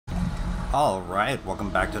Alright, welcome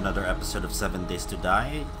back to another episode of 7 Days to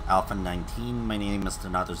Die, Alpha 19. My name is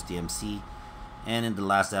ThanatosDMC, and in the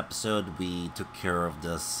last episode we took care of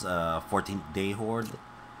this 14th day horde.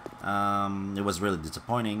 It was really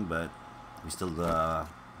disappointing, but we still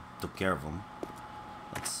took care of them.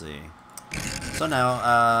 Let's see. So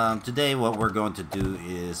now, today what we're going to do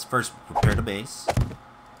is first repair the base.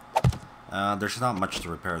 There's not much to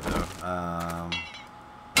repair though.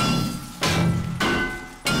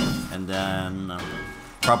 And then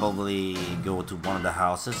probably go to one of the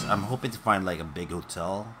houses. I'm hoping to find like a big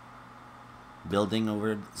hotel building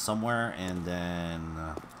over somewhere and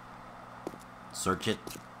then search it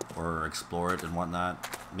or explore it and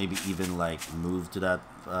whatnot. Maybe even like move to that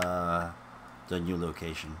the new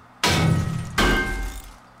location.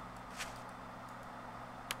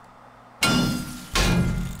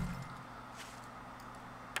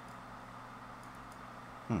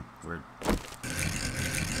 Weird.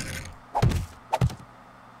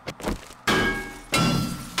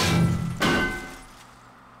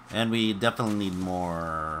 And we definitely need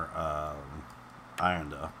more iron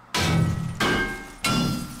though.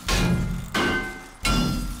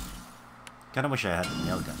 Kinda wish I had a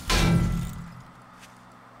nail gun.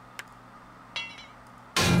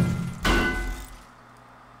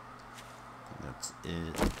 That's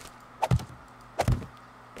it.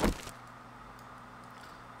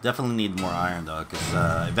 Definitely need more iron though, because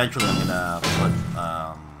eventually I'm gonna put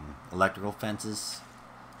electrical fences.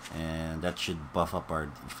 And that should buff up our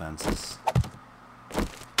defenses.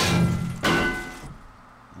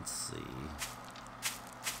 Let's see.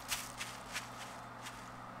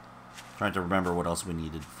 Trying to remember what else we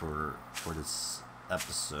needed for this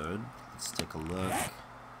episode. Let's take a look.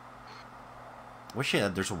 Wish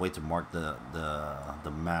there's a way to mark the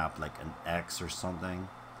map, like an X or something.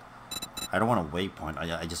 I don't want a waypoint.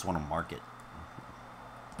 I just want to mark it.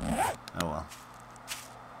 Oh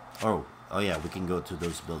well. Oh yeah, we can go to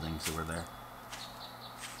those buildings over there.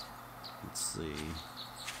 Let's see.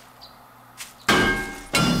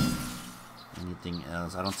 Anything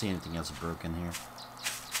else? I don't see anything else broken here.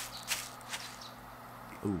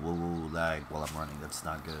 Ooh, whoa, lag while I'm running. That's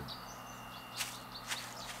not good.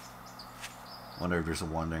 Wonder if there's a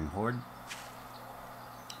wandering horde.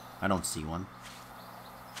 I don't see one.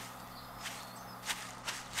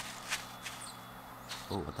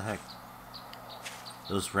 Oh, what the heck?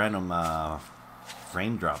 Those random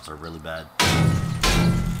frame drops are really bad.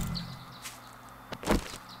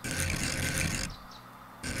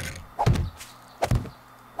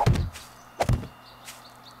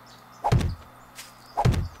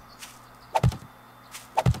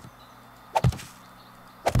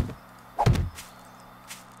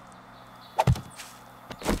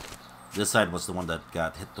 This side was the one that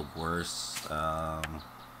got hit the worst. Oh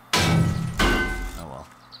well.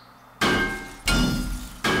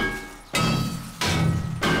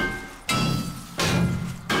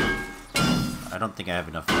 I don't think I have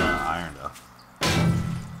enough iron though.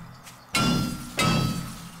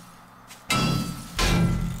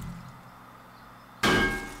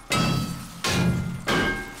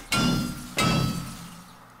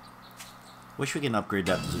 Wish we can upgrade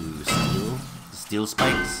that to steel. The steel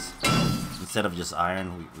spikes. Instead of just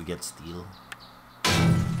iron, we get steel.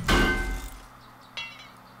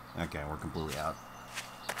 Okay, we're completely out.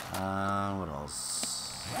 What else?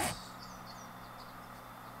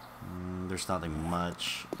 There's nothing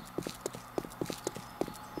much.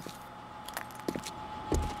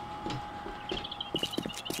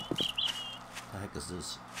 The heck is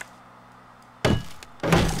this?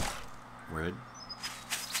 Weird.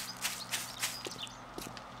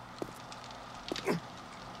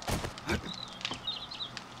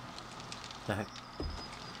 The heck?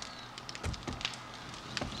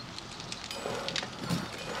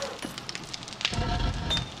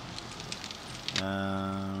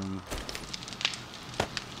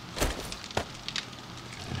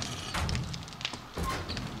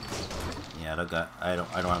 Yeah, I don't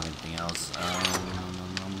have anything else.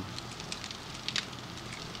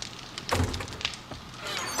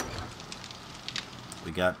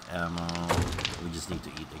 We got ammo. We just need to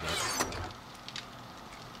eat, I guess.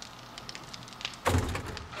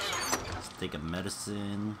 Let's take a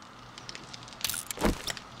medicine.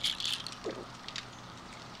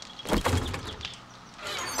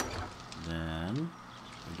 Then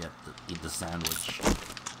we get to eat the sandwich.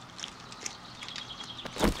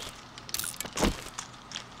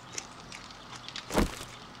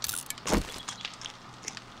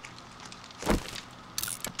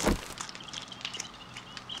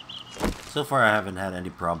 So far I haven't had any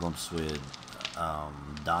problems with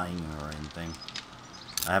dying or anything.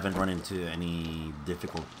 I haven't run into any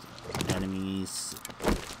difficult enemies.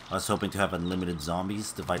 I was hoping to have unlimited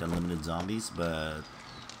zombies, to fight unlimited zombies, but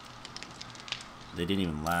they didn't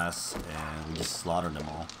even last, and we just slaughtered them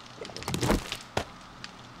all.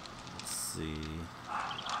 Let's see.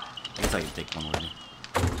 I guess I can take one with me.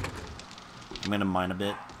 I'm gonna mine a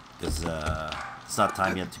bit, because it's not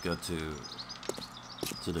time yet to go to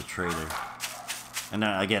the trader. And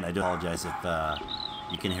again, I do apologize if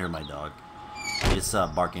you can hear my dog. It's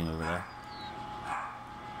barking over there.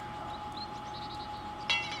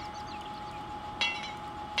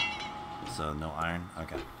 So no iron.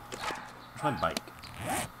 Okay. Where's my bike?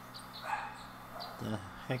 The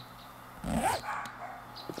heck?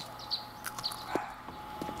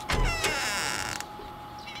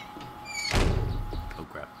 Oh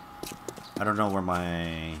crap. I don't know where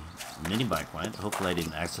my mini bike went. Hopefully I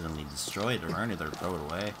didn't accidentally destroy it or burn it or throw it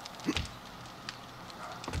away.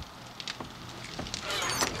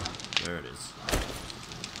 There it is.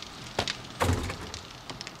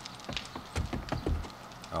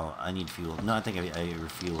 Oh, I need fuel. No, I think I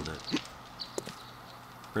refueled it.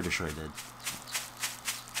 Pretty sure I did.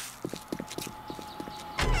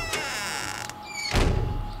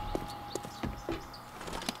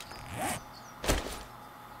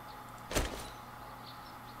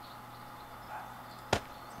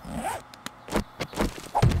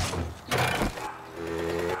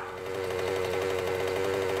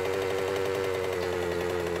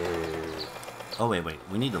 Oh, wait.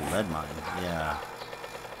 We need a lead mine. Yeah.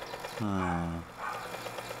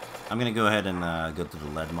 I'm gonna go ahead and go to the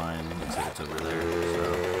lead mine. Looks like it's over there. So,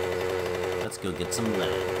 let's go get some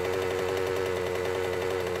lead.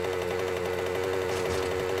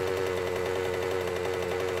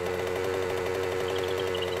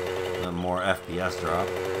 A more FPS drop.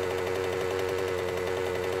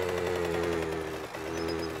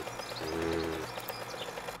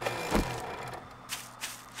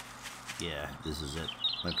 Yeah, this is it.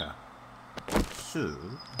 Okay. So...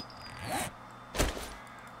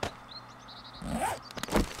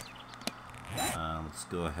 let's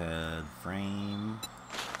go ahead, frame.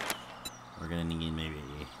 We're gonna need maybe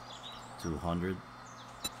 200.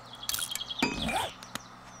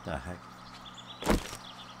 The heck?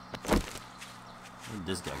 Where did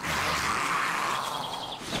this guy come from?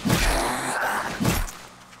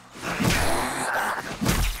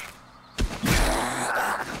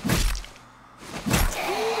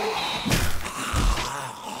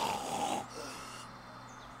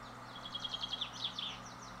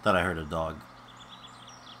 Thought I heard a dog.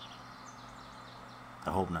 I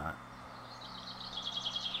hope not.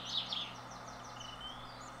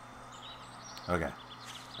 Okay.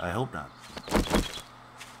 I hope not.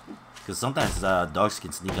 Because sometimes dogs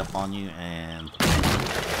can sneak up on you and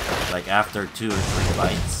like after 2 or 3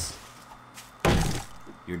 bites,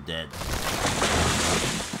 you're dead.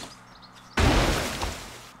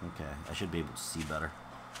 Okay, I should be able to see better.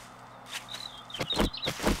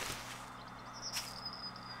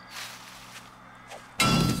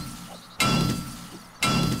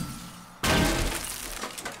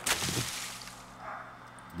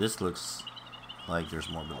 This looks like there's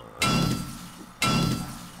more below us.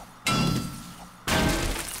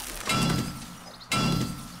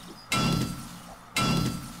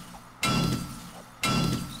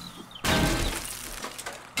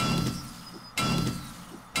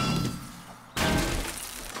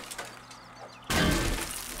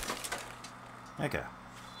 Okay,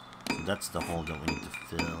 so that's the hole that we need to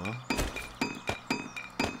fill.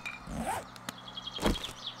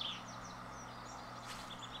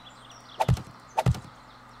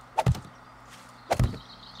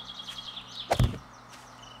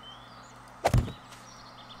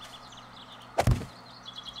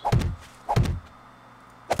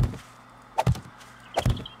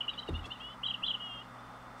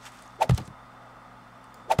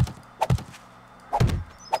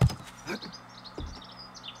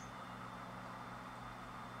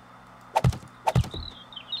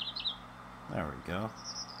 There we go.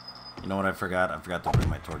 You know what I forgot? I forgot to bring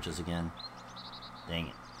my torches again. Dang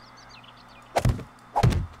it.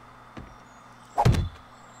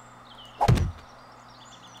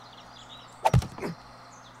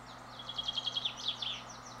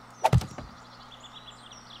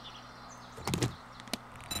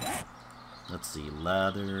 Let's see,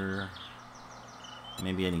 ladder.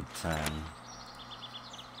 Maybe I need 10.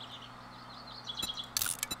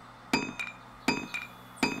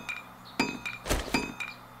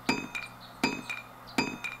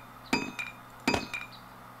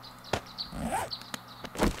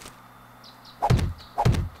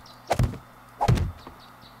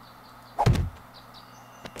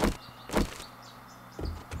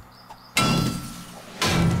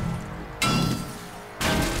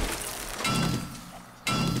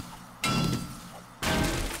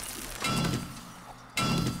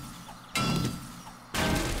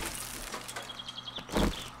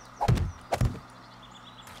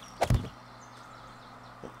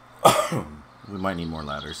 We might need more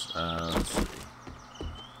ladders. Let's see.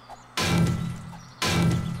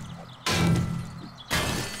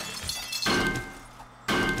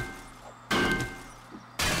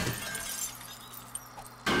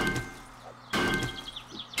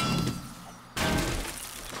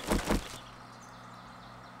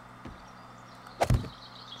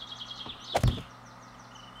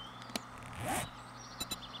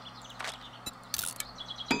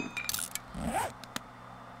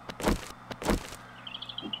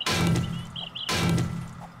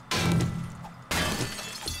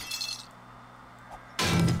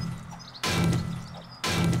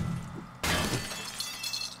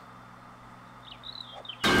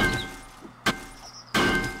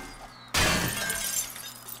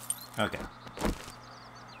 Okay.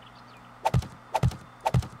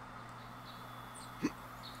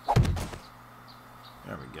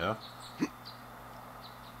 There we go.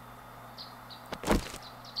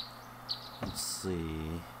 Let's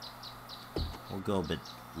see. We'll go a bit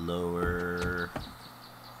lower.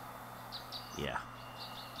 Yeah.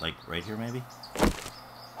 Like right here maybe?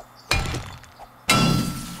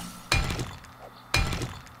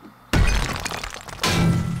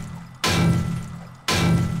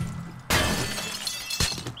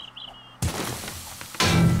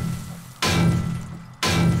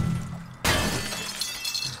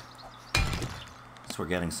 We're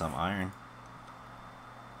getting some iron.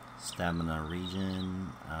 Stamina regen.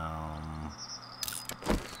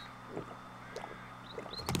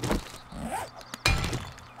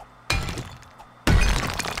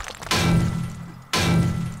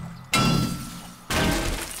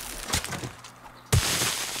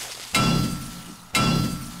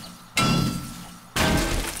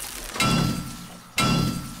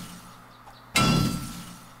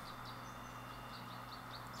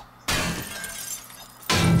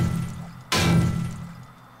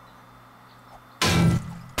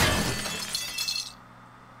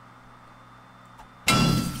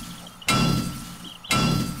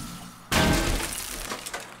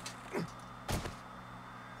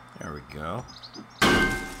 There we go.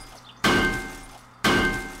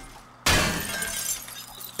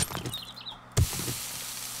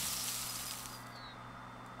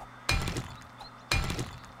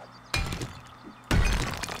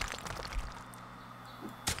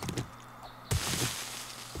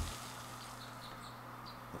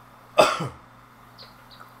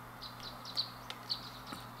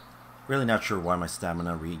 Really not sure why my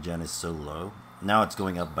stamina regen is so low. Now it's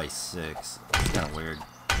going up by 6. It's kind of weird.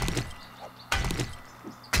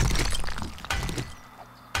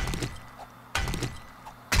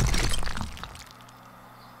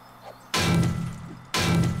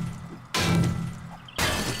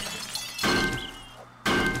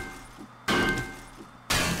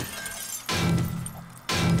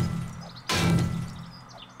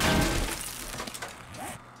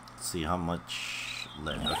 Let's see how much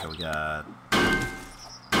lead. Okay, we got...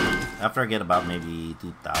 After I get about maybe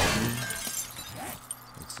 2,000,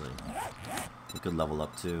 let's see. We could level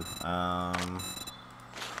up too.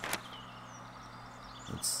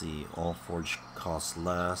 Let's see. All forge costs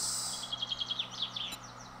less.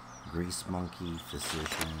 Grease monkey,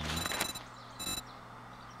 physician.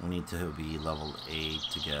 We need to be level 8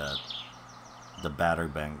 to get the battery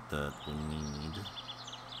bank that we need.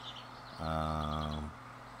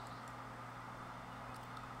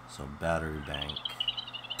 So battery bank.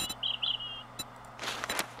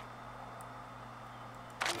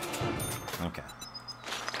 Okay.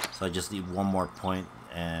 So I just need one more point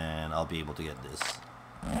and I'll be able to get this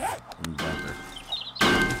inventor.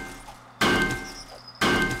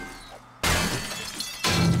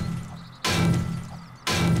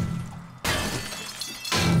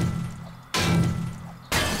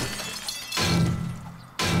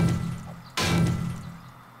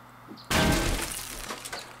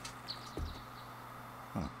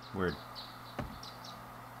 Weird.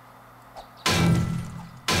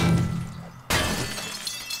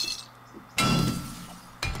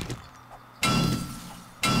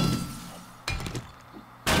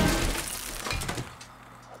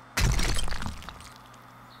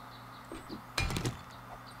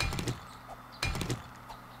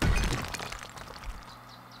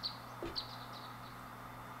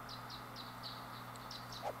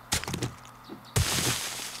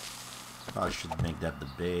 Probably should make that the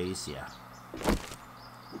base, yeah.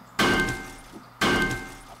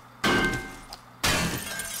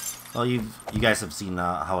 Well, you guys have seen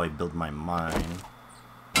how I build my mine.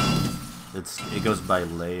 It goes by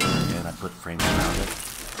layer, and I put frames around it.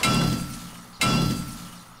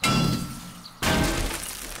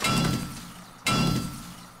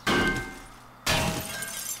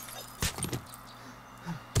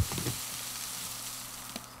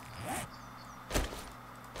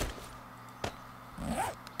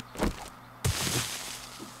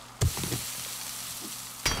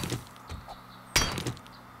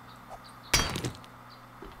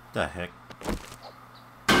 The heck?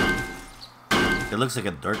 It looks like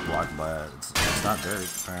a dirt block, but it's not dirt,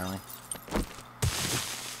 apparently.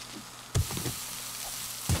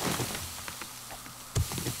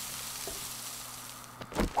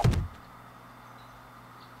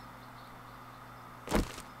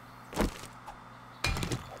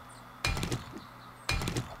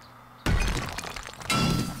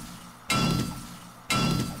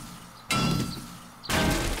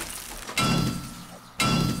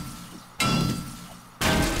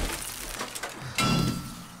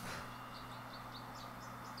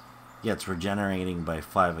 Yeah, it's regenerating by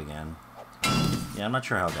 5 again. Yeah, I'm not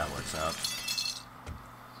sure how that works out.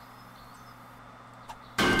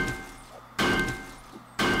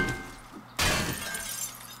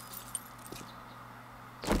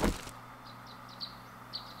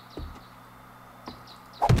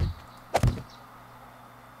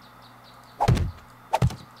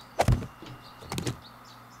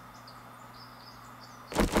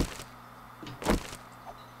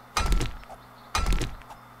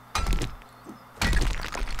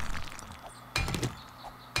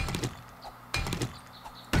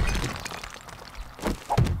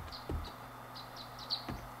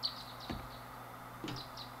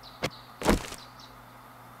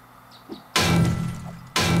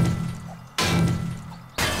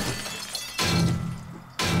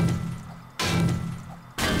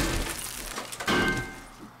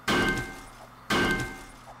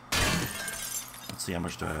 Let's see, how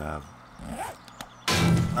much do I have?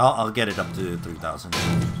 I'll get it up to 3,000.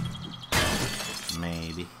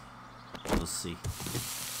 Maybe. We'll see.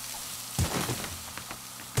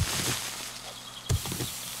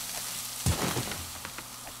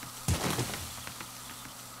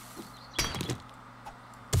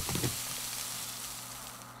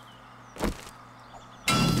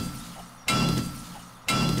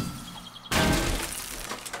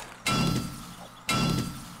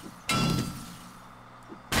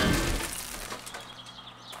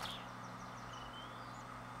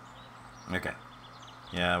 Okay.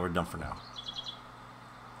 Yeah, we're done for now.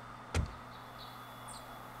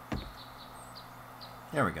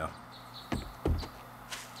 There we go.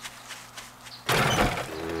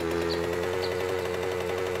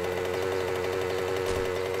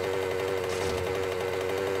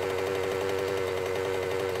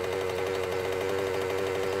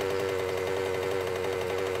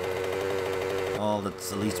 Well,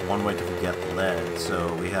 that's at least one way to get lead,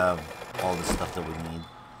 so we have all the stuff that we need.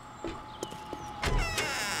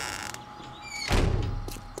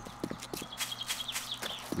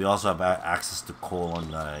 We also have access to coal on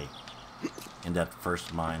the in that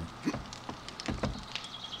first mine.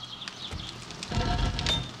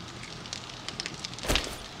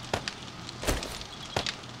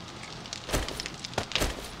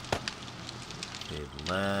 Okay,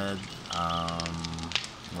 lead.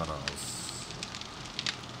 What else?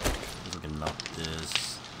 We can melt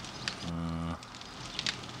this.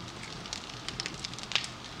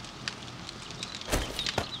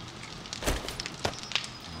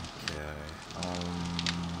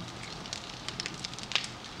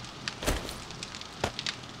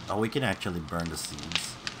 Oh, we can actually burn the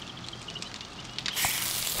seeds.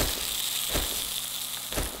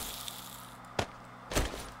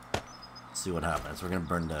 Let's see what happens. We're gonna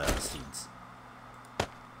burn the seeds.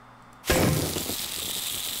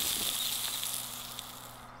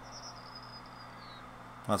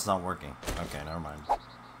 Well, it's not working. Okay, never mind.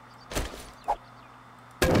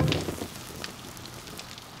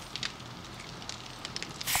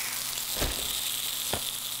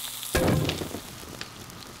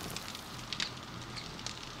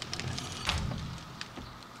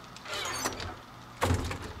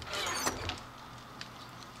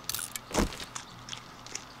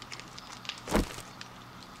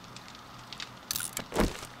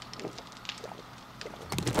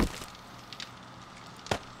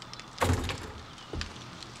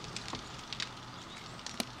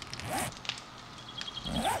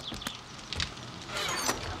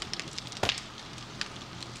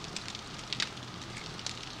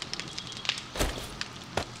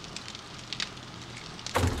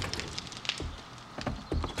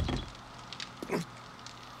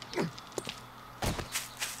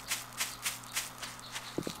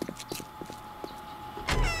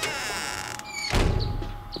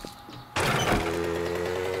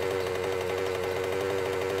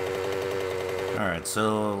 Alright,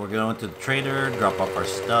 so we're going to the trader, drop off our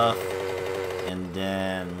stuff, and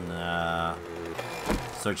then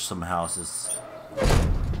search some houses.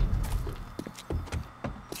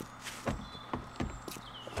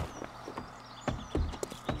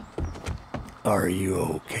 Are you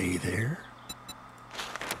okay there?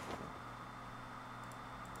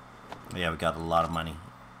 Yeah, we got a lot of money.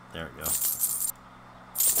 There we go.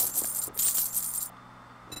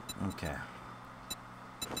 Okay.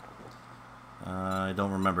 I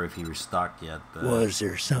don't remember if he restocked yet, but was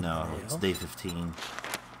there something no, else? it's day 15.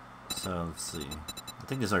 So let's see. I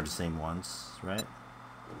think these are the same ones, right?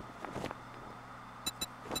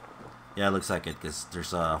 Yeah, it looks like it because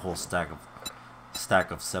there's a whole stack of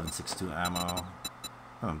 7.62 ammo.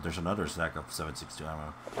 Oh, there's another stack of 7.62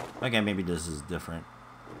 ammo. Okay, maybe this is different.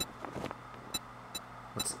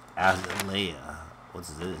 What's Azalea? What's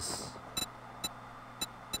this?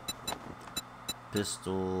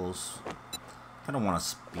 Pistols. Kind of want a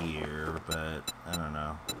spear, but I don't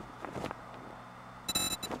know.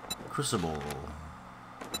 Crucible.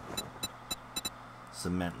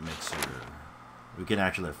 Cement mixer. We can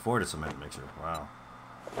actually afford a cement mixer. Wow.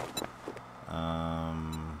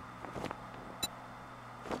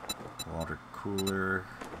 Water cooler.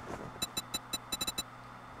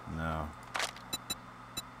 No.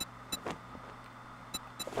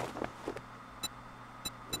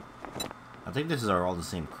 I think these are all the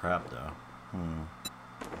same crap, though.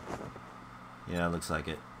 Yeah, looks like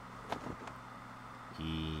it.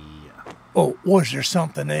 Yeah. Oh, was there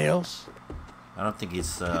something else? I don't think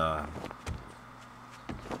it's, I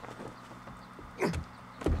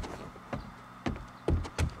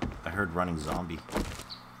heard running zombie.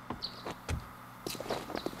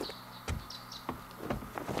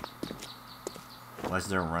 Why is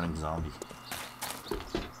there a running zombie?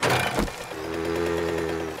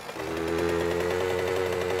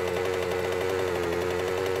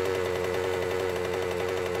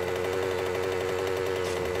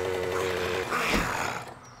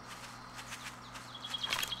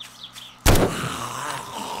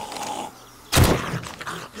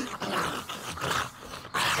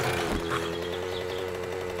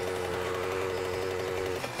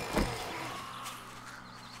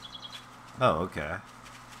 Oh, okay.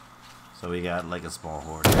 So we got like a small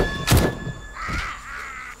horde.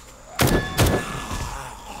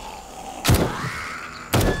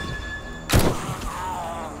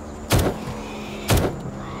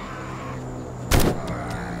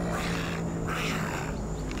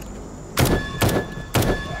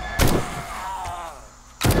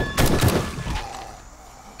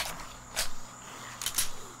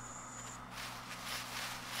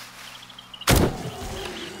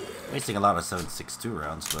 Wasting a lot of 7.62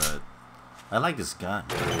 rounds, but I like this gun.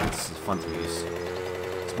 It's fun to use.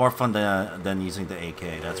 It's more fun than using the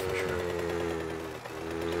AK, that's for sure.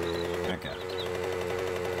 Okay. I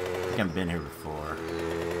think I've been here before.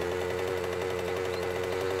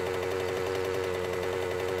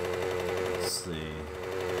 Let's see.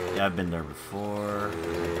 Yeah, I've been there before.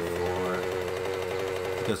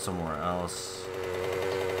 Let's go somewhere else.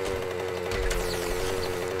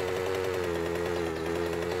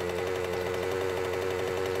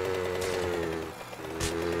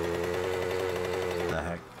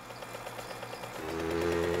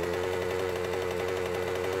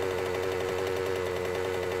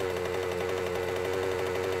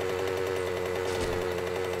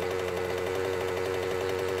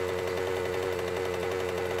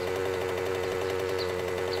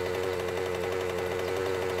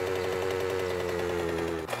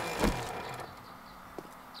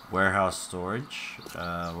 Warehouse storage.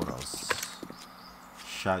 What else?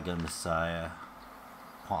 Shotgun Messiah.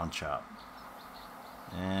 Pawn shop.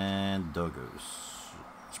 And Doggos.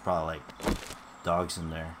 There's probably like dogs in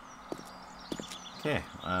there. Okay.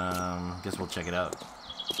 Guess we'll check it out.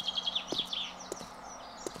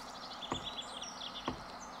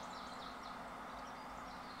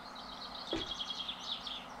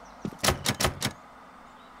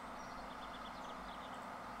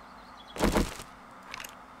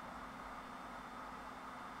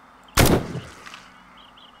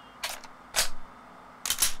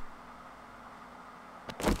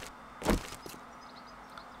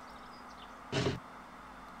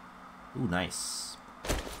 Ooh, nice.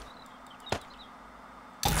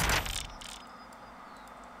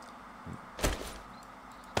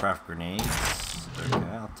 Craft grenades. Okay,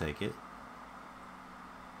 I'll take it.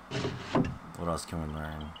 What else can we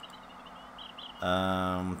learn?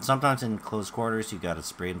 Sometimes in close quarters you gotta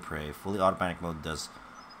spray and pray. Fully automatic mode does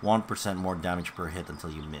 1% more damage per hit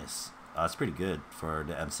until you miss. That's pretty good for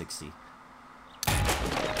the M60.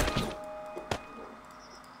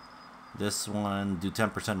 This one, do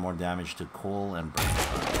 10% more damage to coal and burn.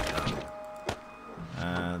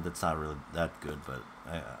 That's not really that good, but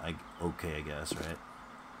okay, I guess, right?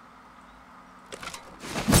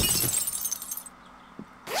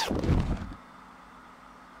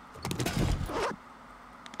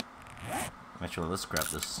 Actually, let's grab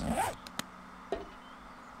this.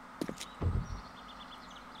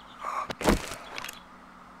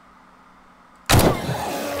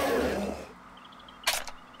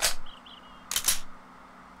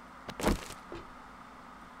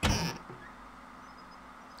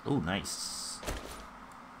 Oh, nice.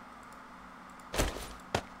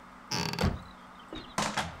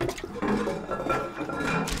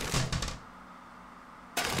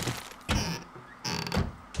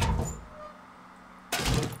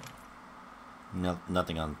 No,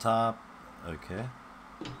 nothing on top. Okay.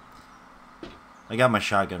 I got my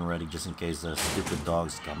shotgun ready just in case the stupid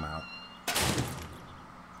dogs come out.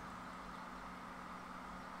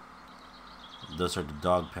 Those are the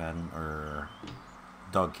dog pen or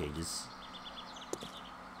dog cages.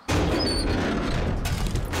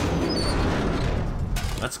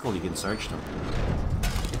 That's cool, you can search them.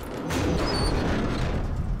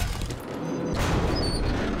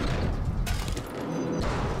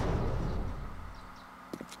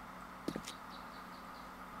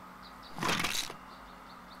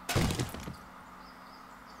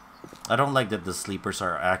 I don't like that the sleepers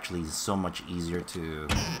are actually so much easier to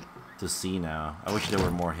see now. I wish they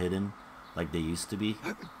were more hidden like they used to be.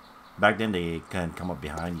 Back then they can come up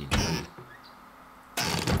behind you.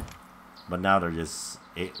 But now they're just,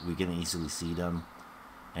 we can easily see them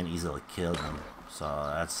and easily kill them. So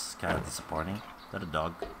that's kind of disappointing. Is that a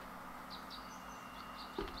dog?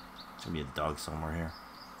 There's gonna be a dog somewhere here.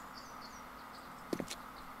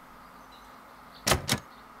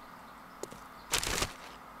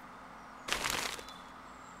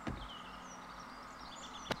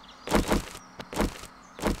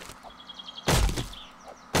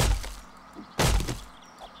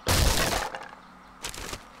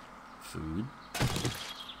 Food.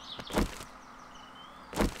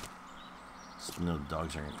 So no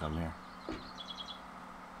dogs are gonna come here.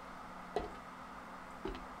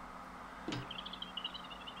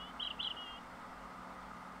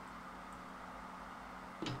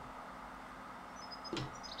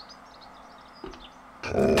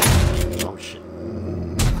 Oh shit.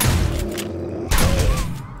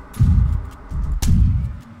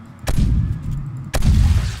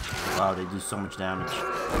 Wow, they do so much damage.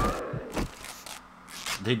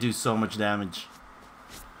 They do so much damage.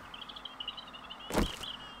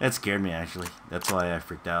 That scared me actually. That's why I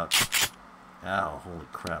freaked out. Ow, holy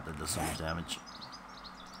crap, that does so much damage.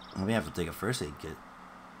 I'm gonna have to take a first aid kit.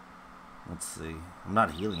 Let's see. I'm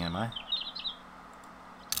not healing, am I?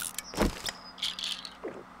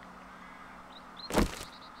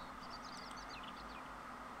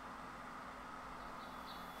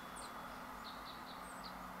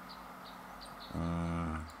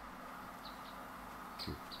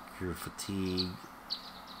 Cure fatigue.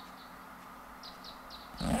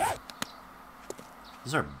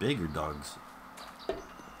 These are bigger dogs.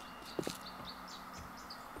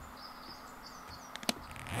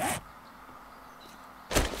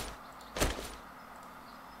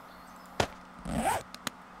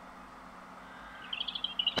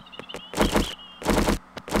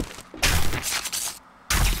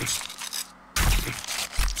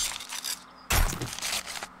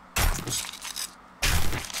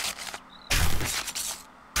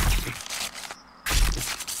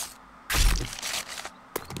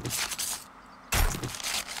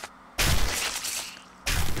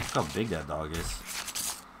 Look how big that dog is.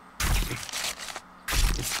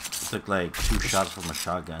 It took like 2 shots from a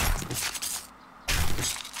shotgun.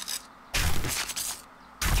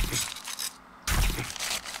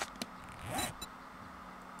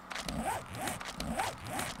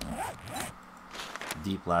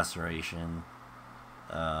 Deep laceration.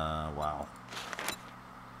 Wow.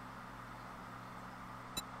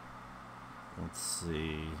 Let's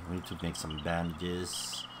see. We need to make some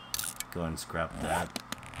bandages. Go and scrap that.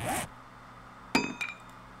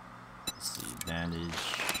 Let's see, bandage.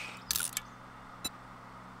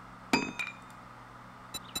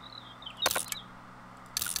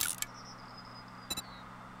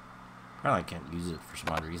 Probably I can't use it for some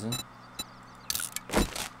odd reason.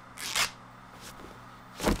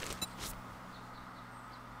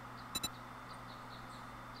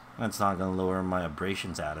 That's not gonna lower my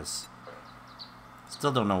abrasion status.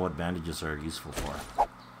 Still don't know what bandages are useful for.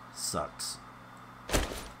 Sucks.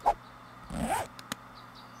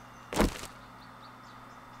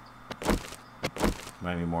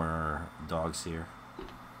 Might be more dogs here.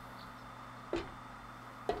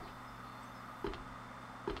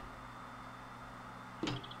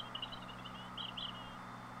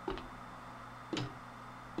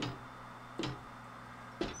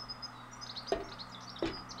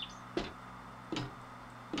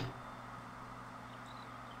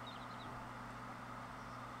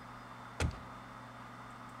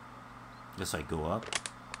 Guess I go up.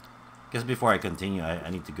 Guess before I continue, I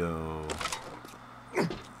need to go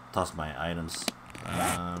toss my items.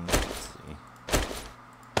 Let's see.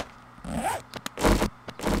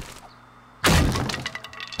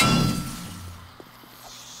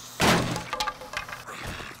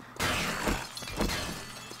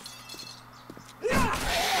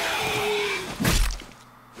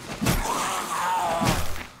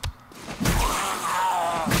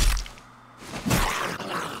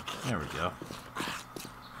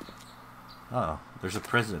 Oh, there's a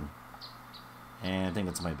prison. And I think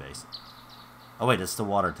it's my base. Oh wait, it's the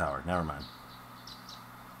water tower. Never mind.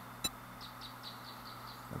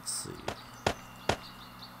 Let's see.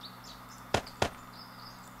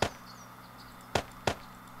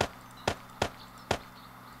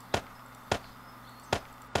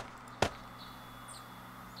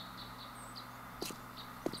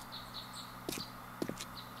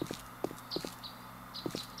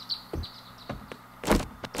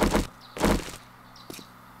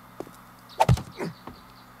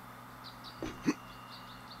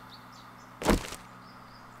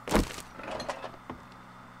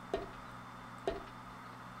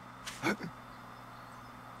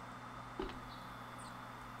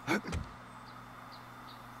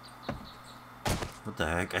 What the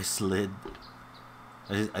heck? I slid.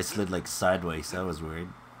 I slid like sideways. That was weird.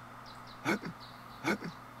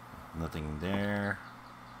 Nothing there.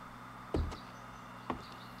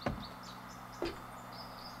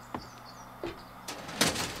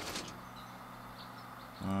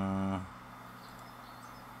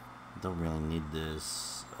 Don't really need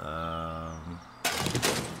this.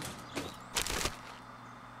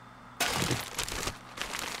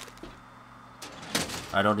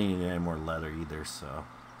 I don't need any more leather either, so.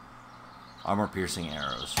 Armor piercing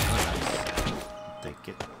arrows. Really nice. Take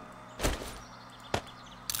it.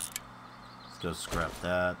 Let's go scrap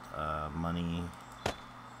that. Money.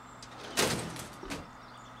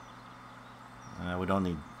 We don't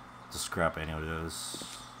need to scrap any of those.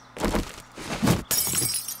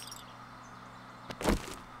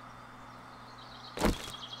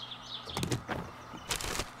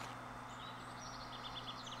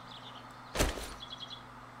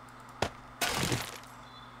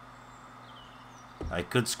 I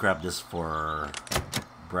could scrap this for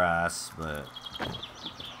brass, but I'm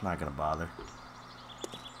not gonna bother.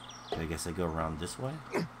 Okay, I guess I go around this way.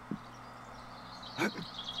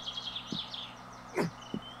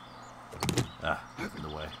 Ah, in the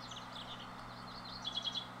way.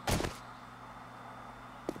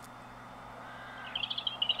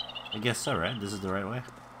 I guess so, right? This is the right way?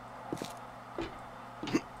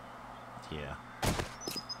 Yeah.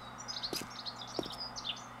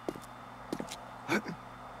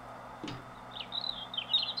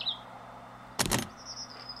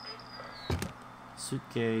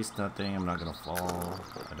 Suitcase, nothing. I'm not gonna fall.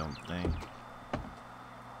 I don't think.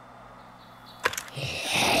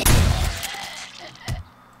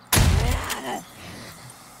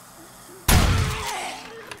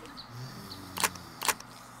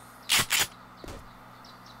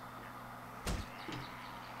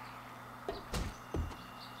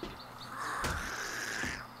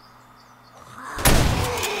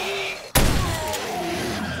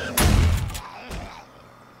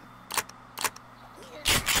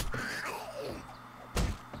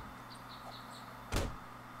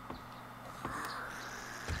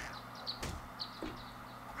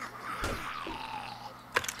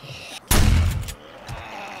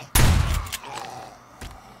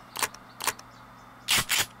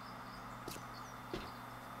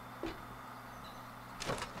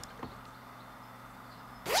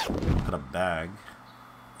 Got a bag.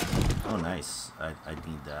 Oh, nice. I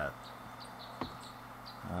need that.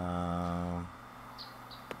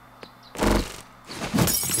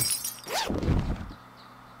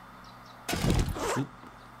 Shoot.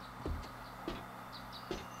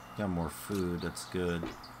 Got more food. That's good.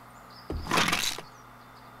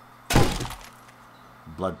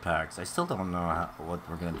 Blood packs. I still don't know what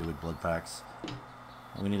we're gonna do with blood packs.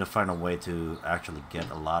 We need to find a way to actually get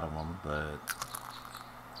a lot of them, but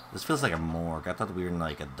this feels like a morgue. I thought we were in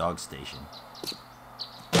like a dog station.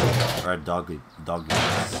 Or a dog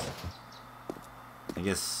place. I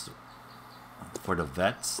guess for the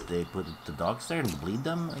vets, they put the dogs there and bleed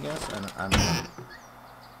them, I guess? I don't know.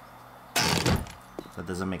 That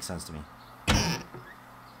doesn't make sense to me.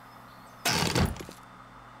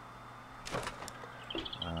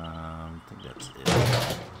 I think that's it.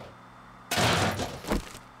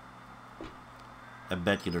 I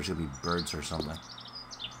bet you there should be birds or something.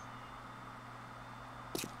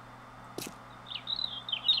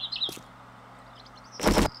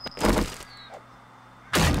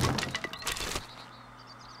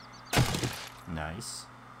 Nice.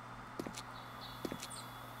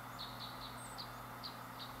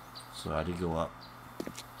 So how do you go up?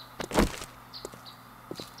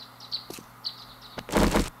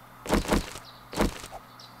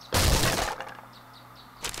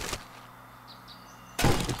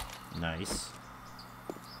 Nice.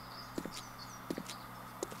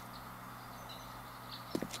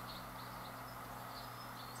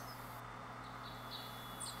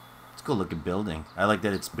 It's a cool looking building. I like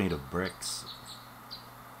that it's made of bricks.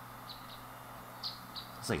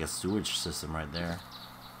 It's like a sewage system right there.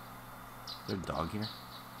 Is there a dog here?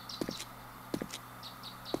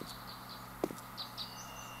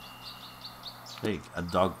 Hey, a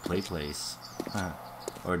dog play place.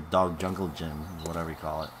 Or dog jungle gym, whatever you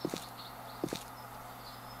call it.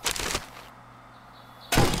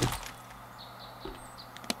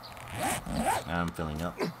 I'm filling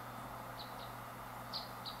up.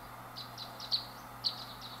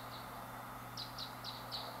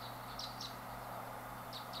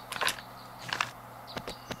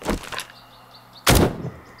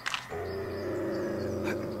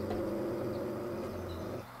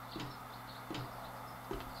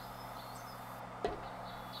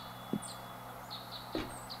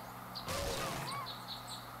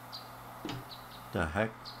 The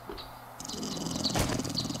heck?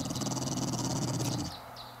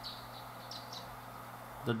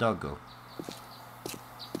 The Doggo.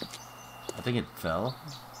 I think it fell.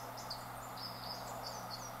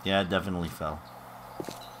 Yeah, it definitely fell.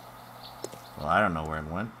 Well, I don't know where it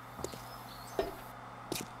went.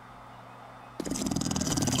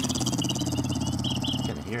 I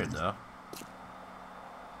can hear it though.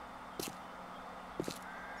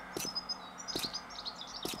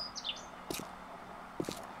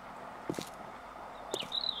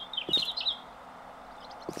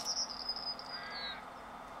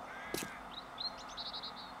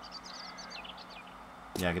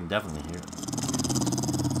 Yeah, I can definitely hear it.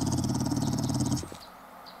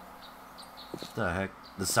 What the heck?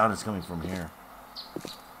 The sound is coming from here.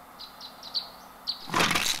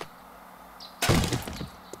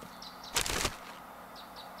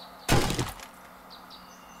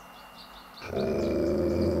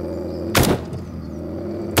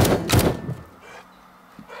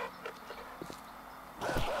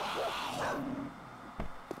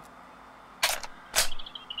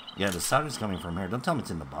 Yeah, the sound is coming from here. Don't tell me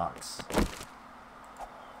it's in the box.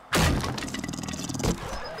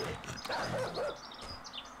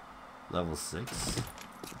 Level 6.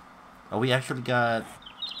 Oh, we actually got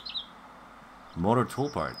motor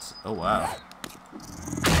tool parts. Oh, wow.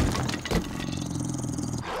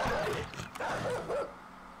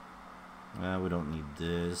 We don't need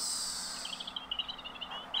this.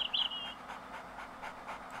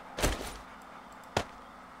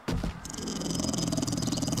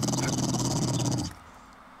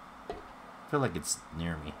 I feel like it's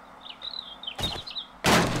near me.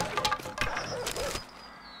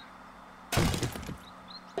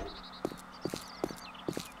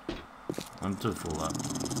 I'm too full up.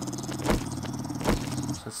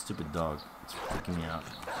 It's that stupid dog. It's freaking me out.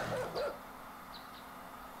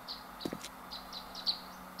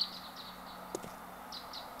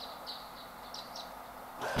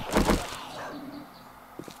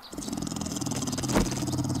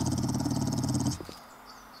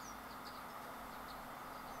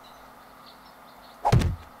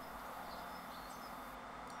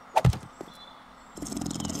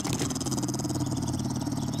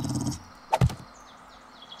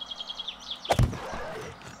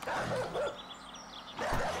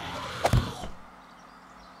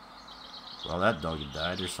 Well, that doggy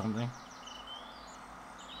died or something.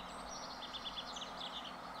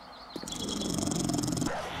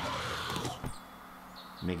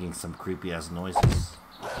 Making some creepy ass noises.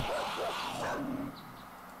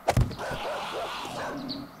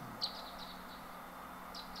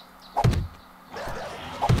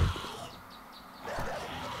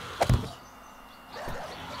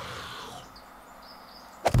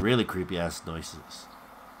 Really creepy ass noises.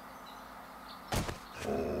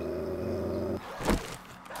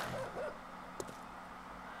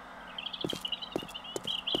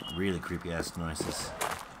 Really creepy ass noises.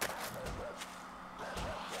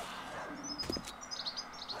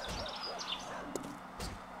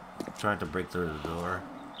 Trying to break through the door.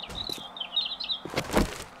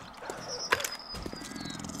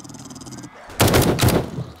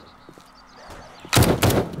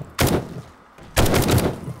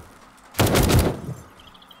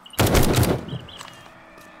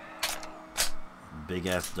 Big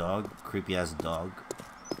ass dog, creepy ass dog.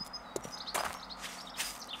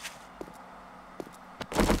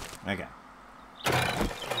 Okay.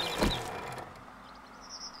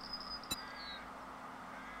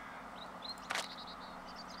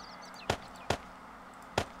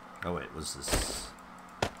 Oh wait, what's this?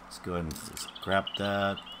 Let's go ahead and just grab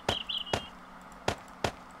that.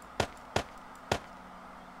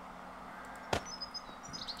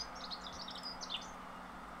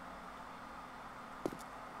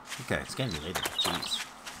 Okay, it's getting later. Jeez.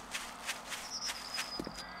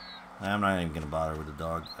 I'm not even gonna bother with the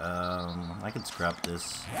dog. I can scrap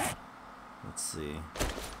this. Let's see.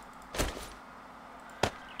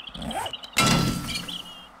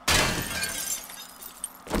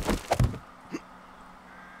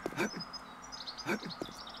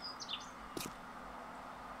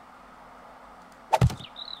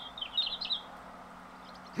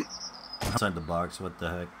 Outside the box, what the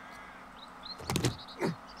heck?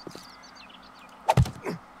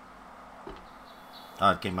 Oh,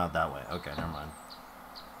 it came out that way. Okay, never mind.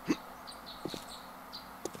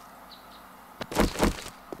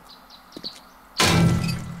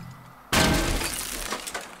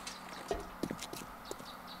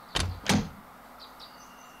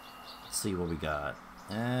 Let's see what we got.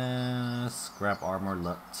 Scrap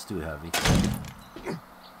armor, it's too heavy.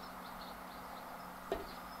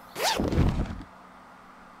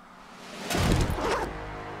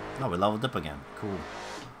 Oh, we leveled up again. Cool.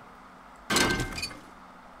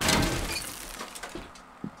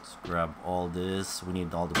 Let's grab all this. We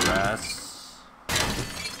need all the brass.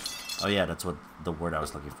 Oh yeah, that's what the word I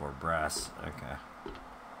was looking for. Brass. Okay.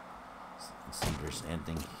 Let's see if there's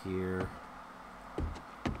anything here.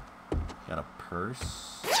 Got a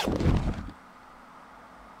purse.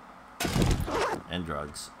 And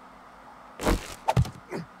drugs.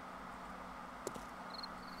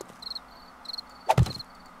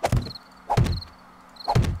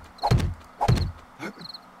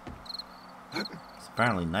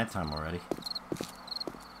 Apparently nighttime already.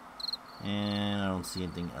 And I don't see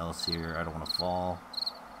anything else here. I don't want to fall.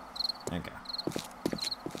 Okay.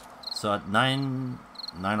 So at 9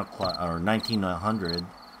 o'clock or 1900,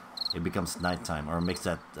 it becomes nighttime, or makes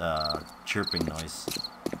that chirping noise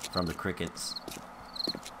from the crickets.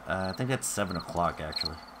 I think that's 7 o'clock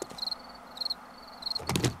actually.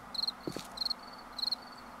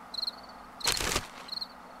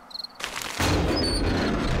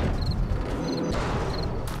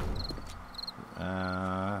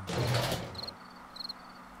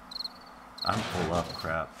 I'm full up,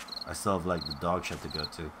 crap. I still have like the dog shit to go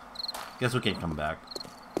to. Guess we can come back.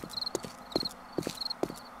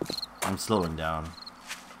 I'm slowing down.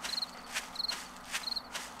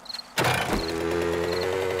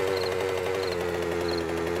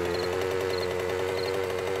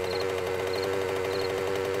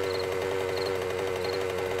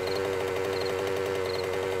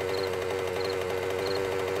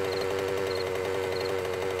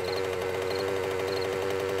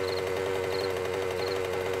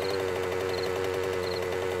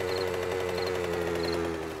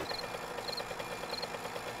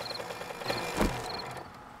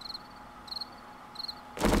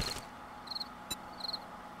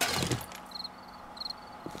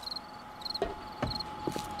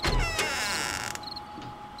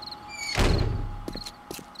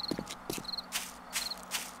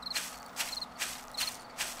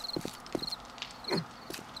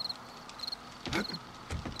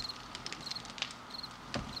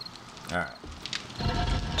 Alright.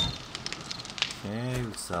 Okay,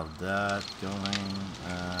 let's have that going.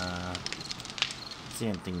 See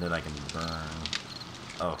anything that I can burn.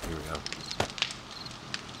 Oh, here we go.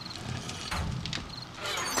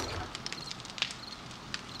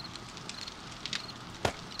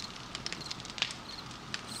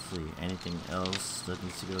 Let's see, anything else that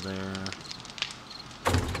needs to go there?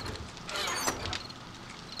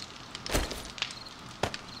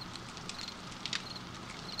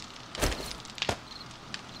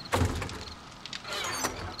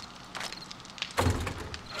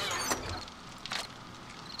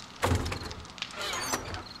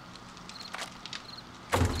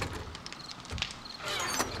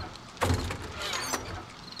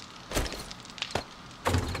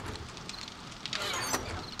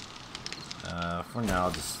 For now,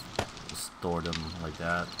 I'll just store them like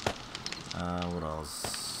that. What else?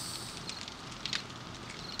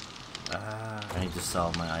 I need to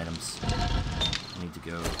sell my items. I need to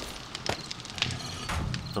go.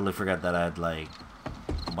 Totally forgot that I had like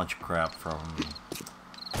a bunch of crap for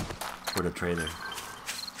the trader.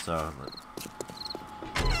 So,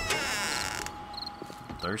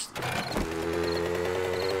 thirsty.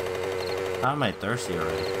 How am I thirsty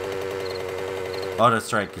already? Oh,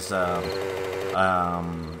 that's right, because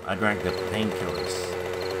I drank the painkillers.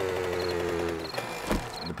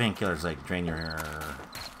 The painkillers like drain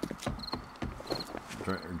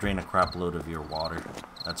a crap load of your water.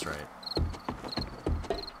 That's right.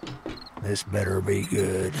 This better be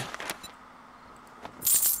good.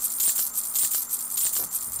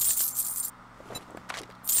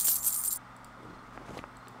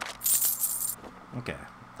 Okay,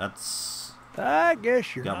 that's. I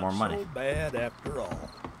guess you're got not more money. so bad after all.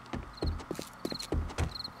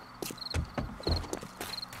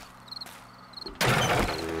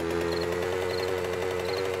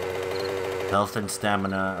 Health and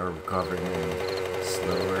stamina are recovering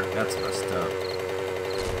slower. That's messed up.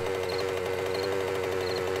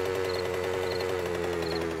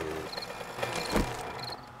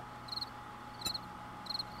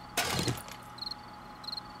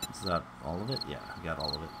 Is that all of it? Yeah, I got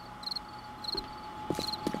all of it.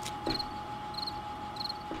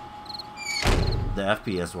 The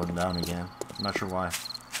FPS went down again. I'm not sure why.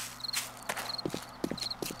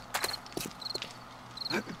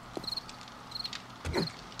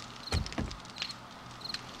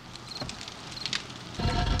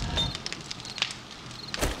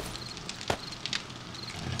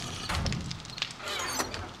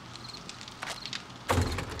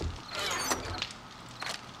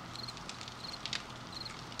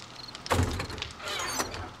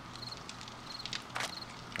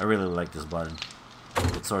 I really like this button.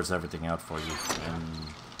 It sorts everything out for you, and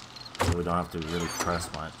so we don't have to really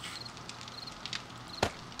press much.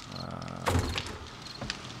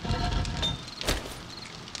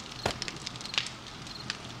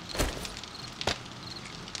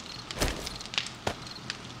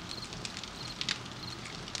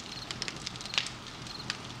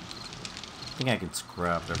 I think I can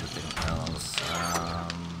scrap everything else.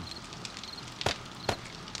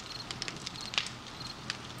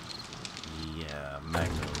 Yeah,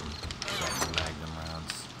 Magnum. Got the Magnum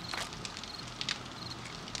rounds.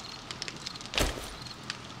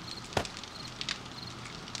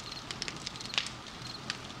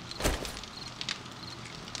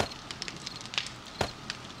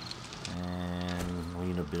 And we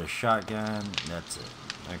need a bit of shotgun. That's it.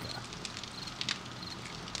 Okay.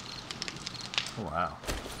 Oh, wow.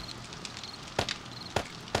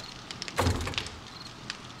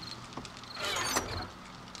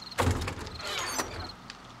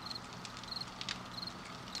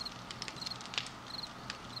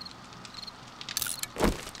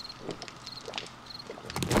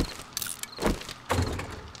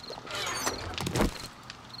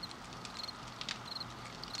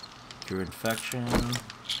 Cure infection.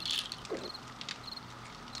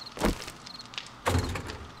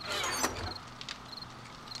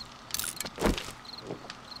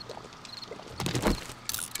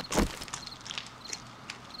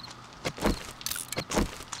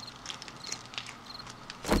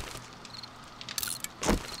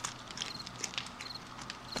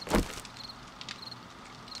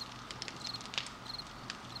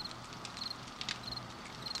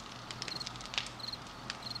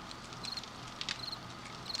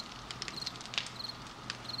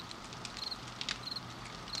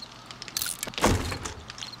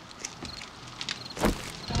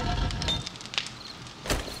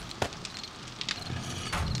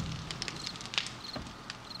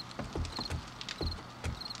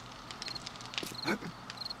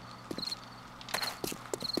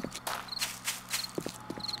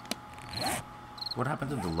 What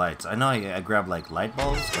happened to the lights? I know I grabbed like light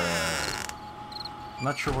bulbs, but I'm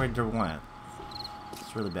not sure where they went.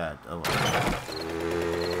 It's really bad. Oh well.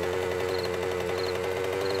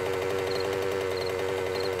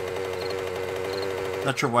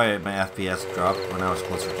 Not sure why my FPS dropped when I was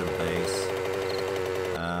closer to the base.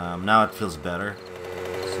 Now it feels better,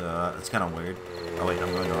 so it's kind of weird. Oh wait,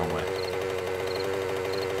 I'm going the wrong way.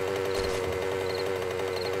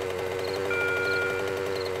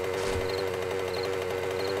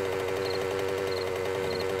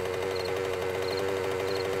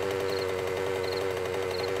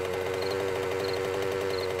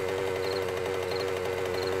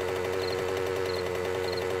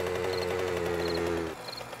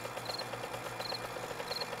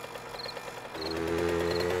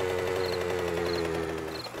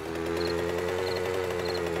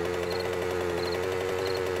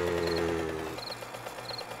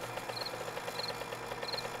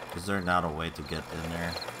 Is there not a way to get in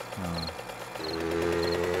there?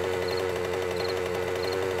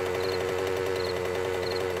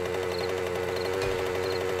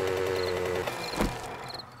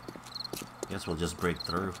 Guess we'll just break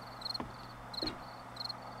through. I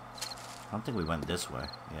don't think we went this way.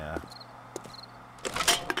 Yeah.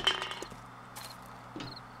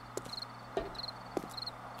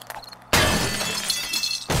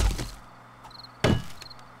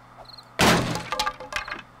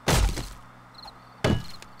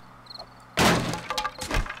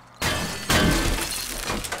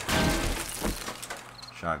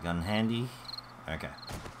 Shotgun handy. Okay.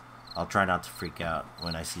 I'll try not to freak out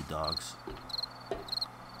when I see dogs.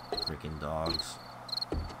 Freaking dogs.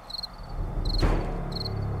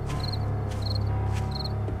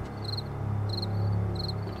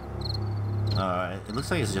 It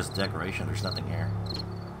looks like it's just decoration. There's nothing here.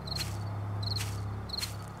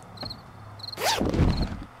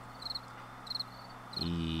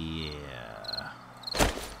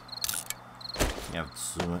 You have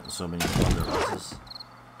so many blunderbusses.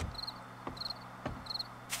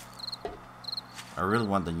 I really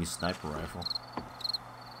want the new sniper rifle.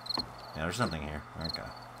 Yeah, there's nothing here. Okay.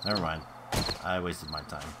 Never mind. I wasted my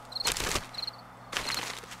time.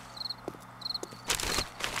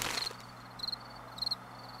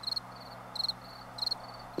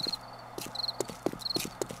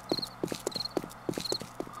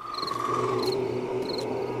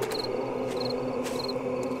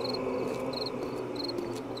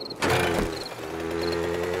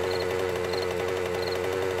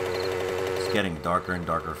 It's getting darker and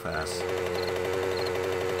darker fast.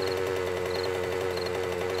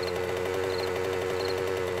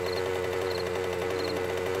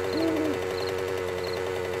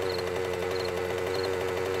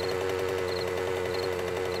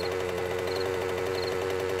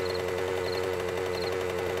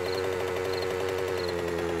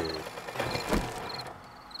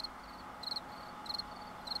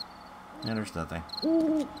 Yeah, there's nothing.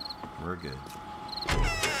 We're good.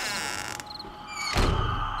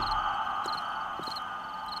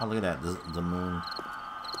 Oh, look at that. The moon.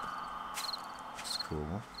 It's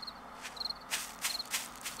cool.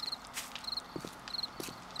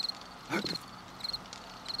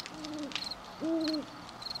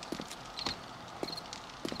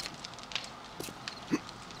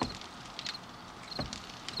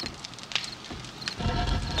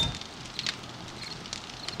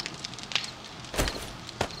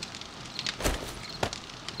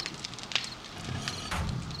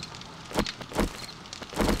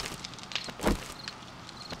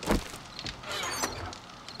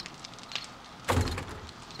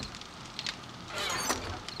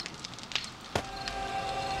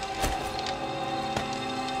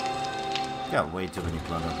 Got way too many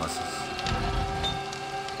blunderbusses.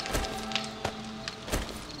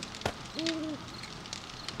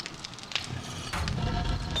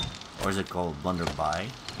 Or is it called blunderby?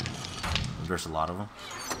 There's a lot of them.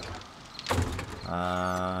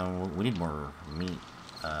 We need more meat.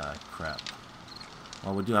 Crap.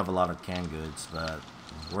 Well, we do have a lot of canned goods, but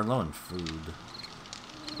we're low in food.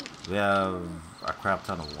 We have a crap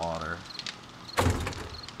ton of water.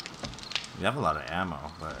 We have a lot of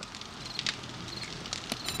ammo, but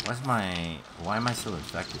why am I so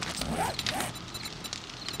infected? That's weird.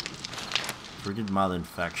 Treated mild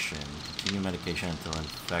infection. Continue medication until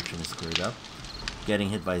infection is cleared up. Getting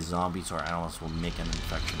hit by zombies or animals will make an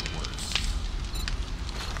infection worse.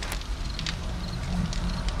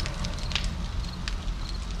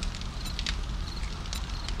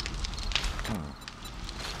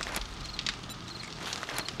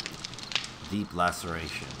 Deep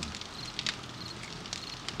laceration.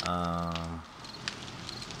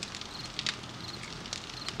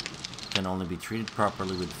 Can only be treated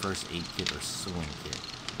properly with first aid kit or sewing kit.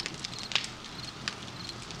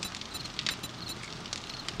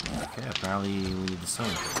 Okay, apparently we need the sewing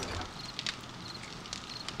kit.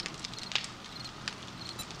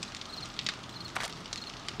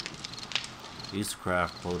 Use to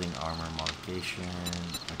craft clothing, armor, modification.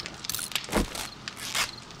 Okay.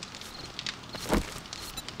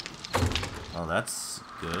 Oh, that's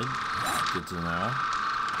good. Good to know.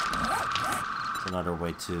 It's another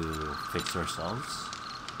way to fix ourselves.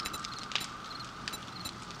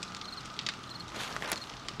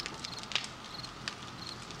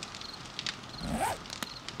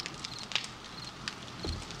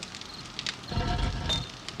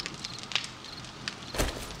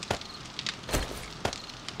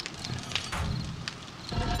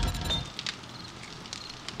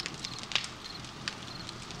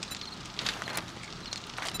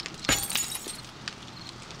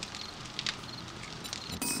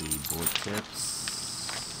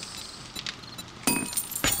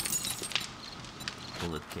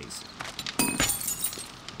 Bullet casing.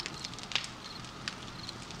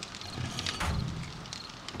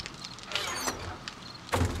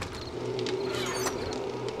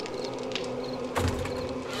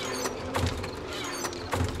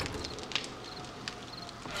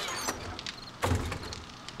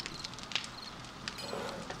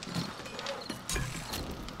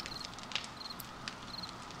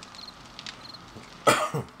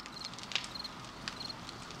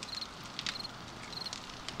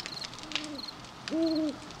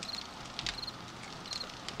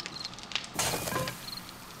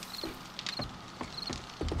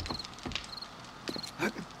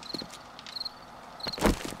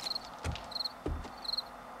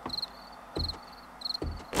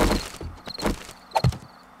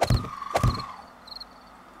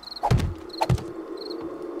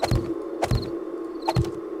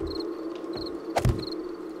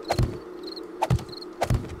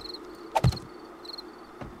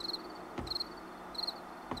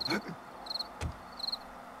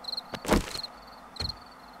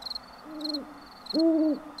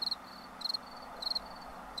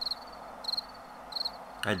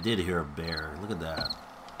 I did hear a bear. Look at that.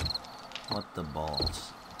 What the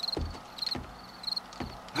balls?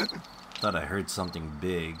 Thought I heard something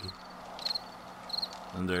big.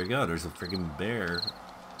 And there you go, there's a freaking bear.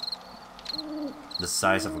 The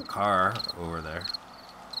size of a car over there.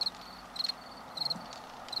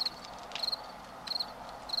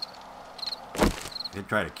 I could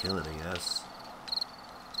try to kill it, I guess.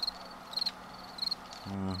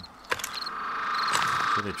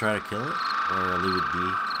 Should I try to kill it? Or leave it be?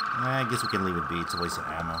 I guess we can leave it be, it's a waste of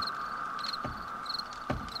ammo.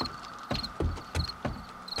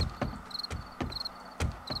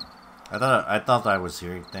 I thought I was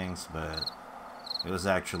hearing things, but it was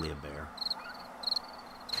actually a bear.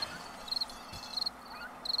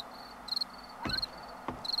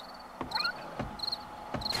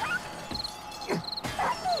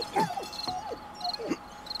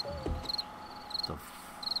 The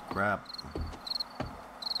crap.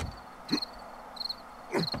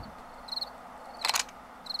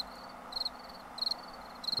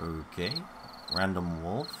 Okay, random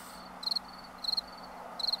wolf.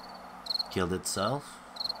 Killed itself.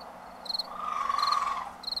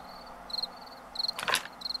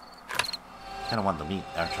 Kinda want the meat,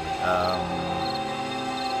 actually.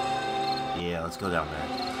 Yeah, let's go down there.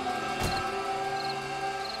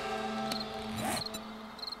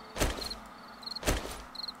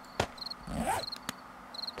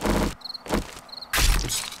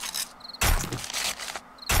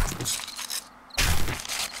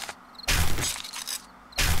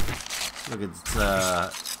 Look,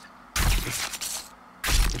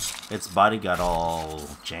 its body got all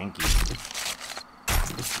janky,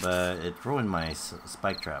 but it ruined my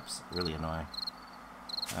spike traps. Really annoying.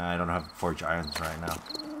 I don't have forged irons right now.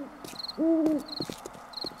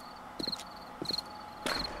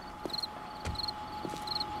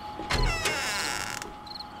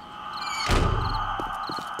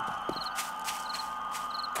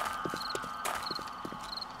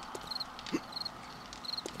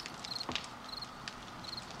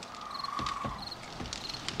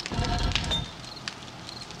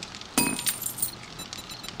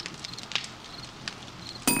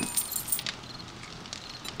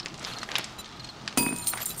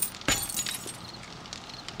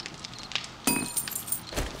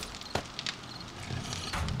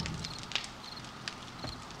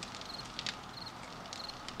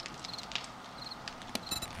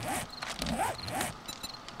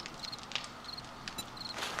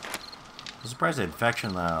 I'm surprised the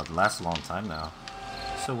infection lasts a long time now.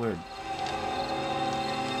 So weird.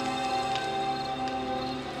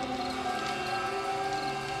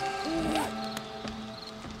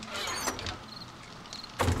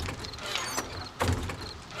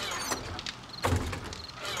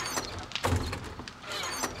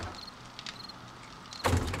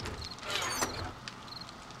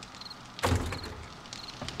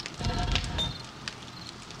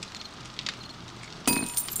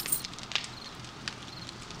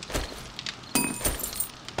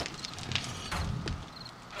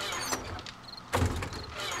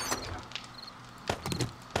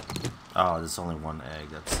 Oh, there's only one egg.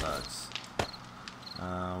 That sucks.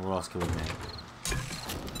 What else can we make? I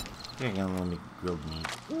think I'm gonna make grilled meat.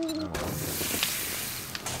 Oh, well.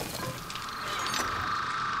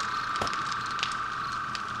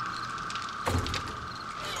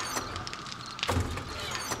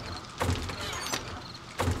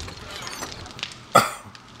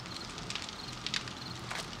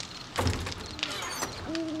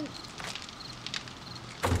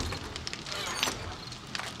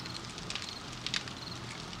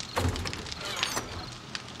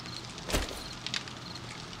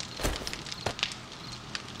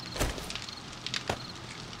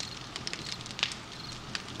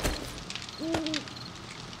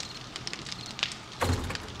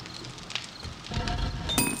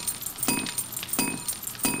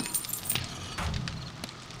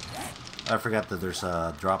 I forgot that there's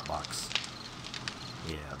a drop box.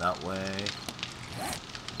 Yeah, that way.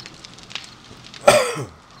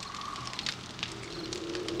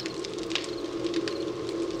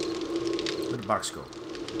 Where'd the box go?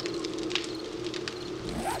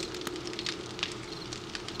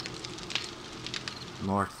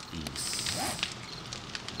 Northeast.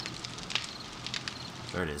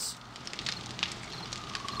 There it is.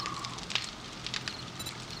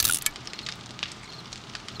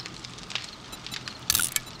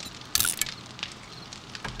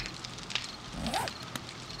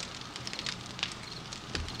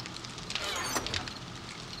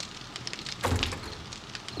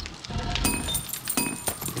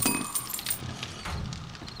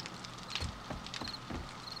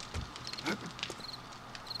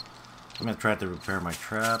 I'm gonna try to repair my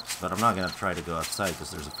traps, but I'm not gonna try to go outside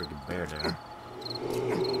because there's a freaking bear there.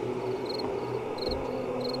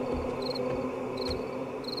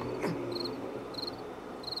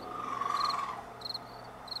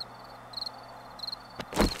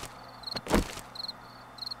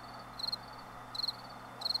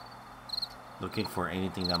 Looking for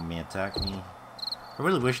anything that may attack me. I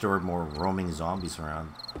really wish there were more roaming zombies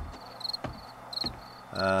around.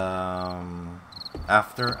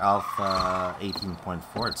 After Alpha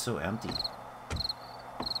 18.4, it's so empty.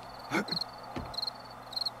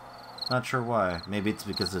 Not sure why. Maybe it's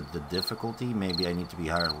because of the difficulty. Maybe I need to be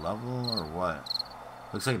higher level or what.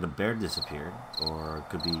 Looks like the bear disappeared, or it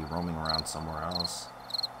could be roaming around somewhere else.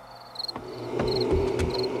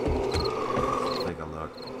 Let's take a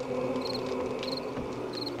look.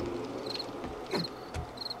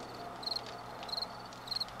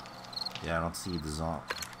 Yeah, I don't see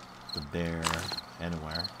the bear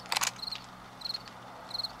anywhere.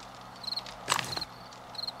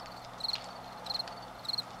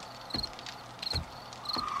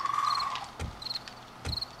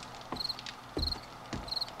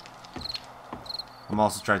 I'm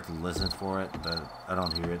also trying to listen for it, but I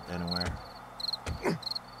don't hear it anywhere.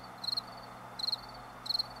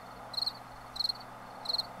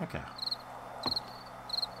 Okay.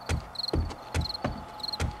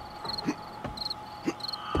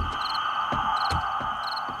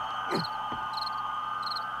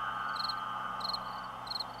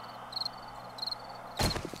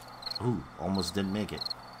 Ooh, almost didn't make it.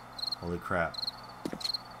 Holy crap.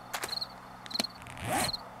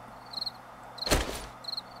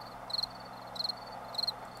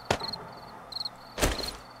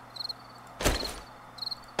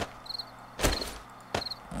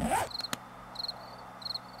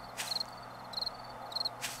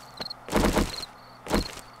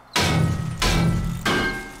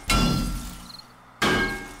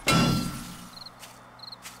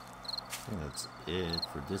 I think that's it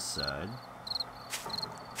for this side.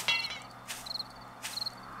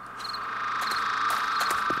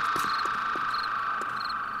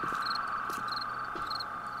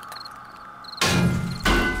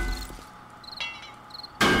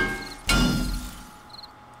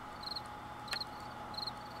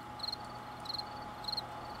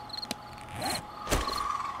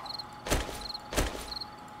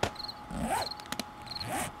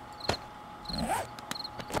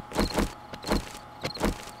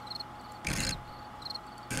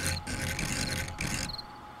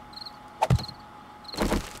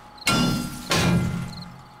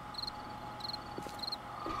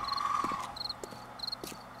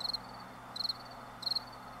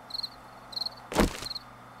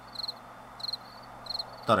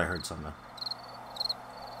 Thought I heard something.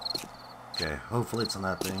 Okay, hopefully it's on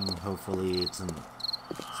that thing. Hopefully it's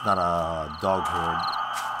not a dog horde.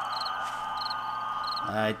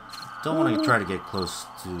 I don't want to try to get close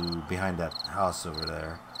to behind that house over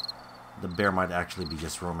there. The bear might actually be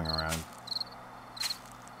just roaming around.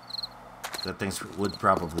 That thing would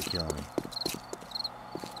probably kill me.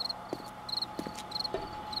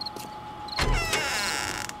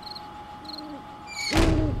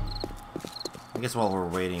 I guess while we're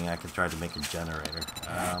waiting, I can try to make a generator.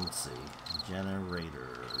 Let's see. Generator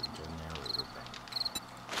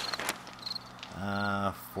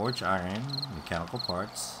bank. Forge iron, mechanical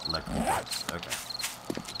parts, electrical parts. Okay.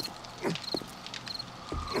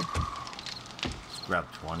 Let's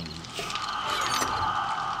grab 20 each.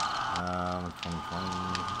 20.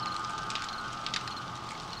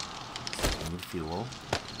 We need fuel.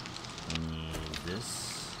 We need this.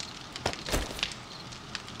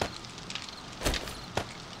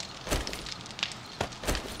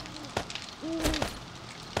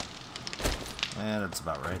 Yeah, that's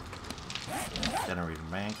about right. Generator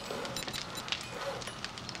bank.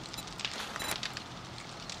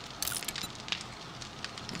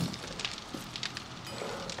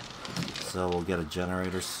 So we'll get a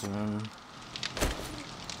generator soon.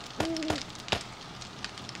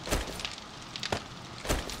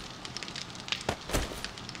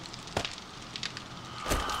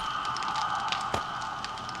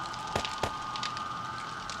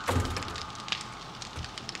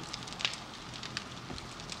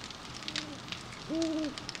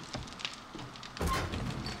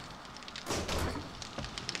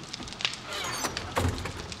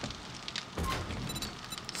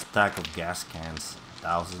 Stack of gas cans,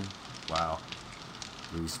 1,000. Wow.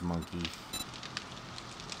 Grease monkey.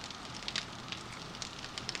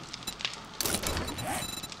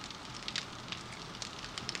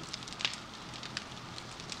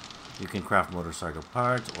 You can craft motorcycle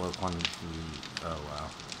parts, oil quantity. Oh wow.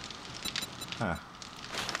 Huh.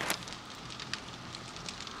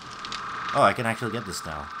 Oh, I can actually get this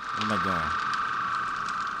now. What am I doing?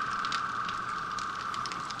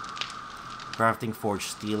 Crafting forged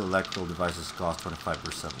steel electrical devices cost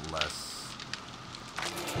 25% less.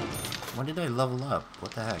 When did I level up?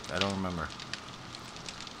 What the heck? I don't remember.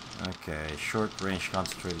 Okay, short range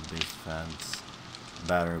concentrated base fence.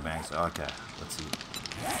 Battery banks. Okay, let's see.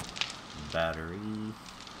 Battery.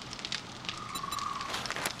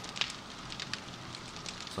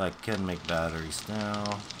 So I can make batteries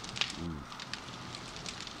now. Ooh.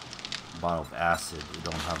 Bottle of acid. We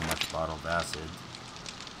don't have much bottle of acid.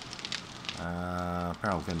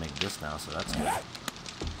 Apparently we can make this now, so that's good.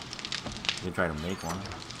 We can try to make one.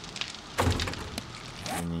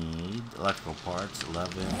 We need electrical parts,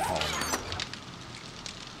 11 polymer.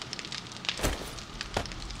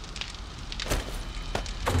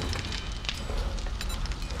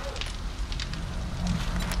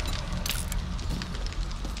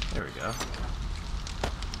 There we go.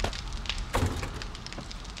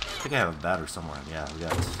 I think I have a battery somewhere. Yeah, we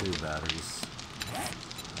got 2 batteries.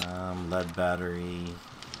 Lead battery.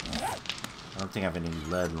 I don't think I have any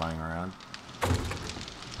lead lying around.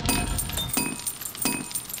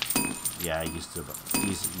 Yeah, I used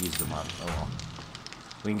them up. Oh well.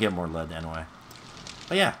 We can get more lead anyway.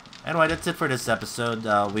 But yeah, anyway, that's it for this episode.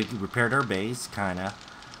 We repaired our base, kinda.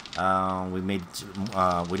 We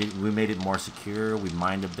made it more secure. We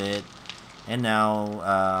mined a bit, and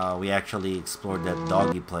now we actually explored that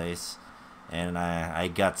doggy place. And I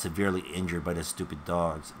got severely injured by the stupid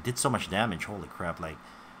dogs. It did so much damage. Holy crap! Like,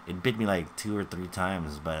 it bit me like 2 or 3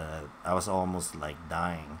 times, but I was almost like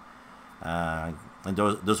dying. And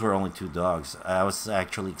those were only 2 dogs. I was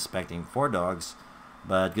actually expecting 4 dogs,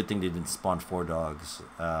 but good thing they didn't spawn 4 dogs.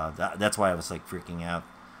 That's why I was like freaking out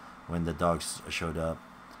when the dogs showed up.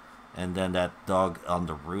 And then that dog on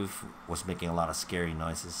the roof was making a lot of scary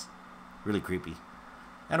noises. Really creepy.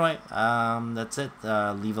 Anyway, that's it.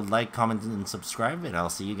 Leave a like, comment, and subscribe, and I'll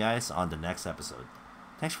see you guys on the next episode.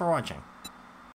 Thanks for watching.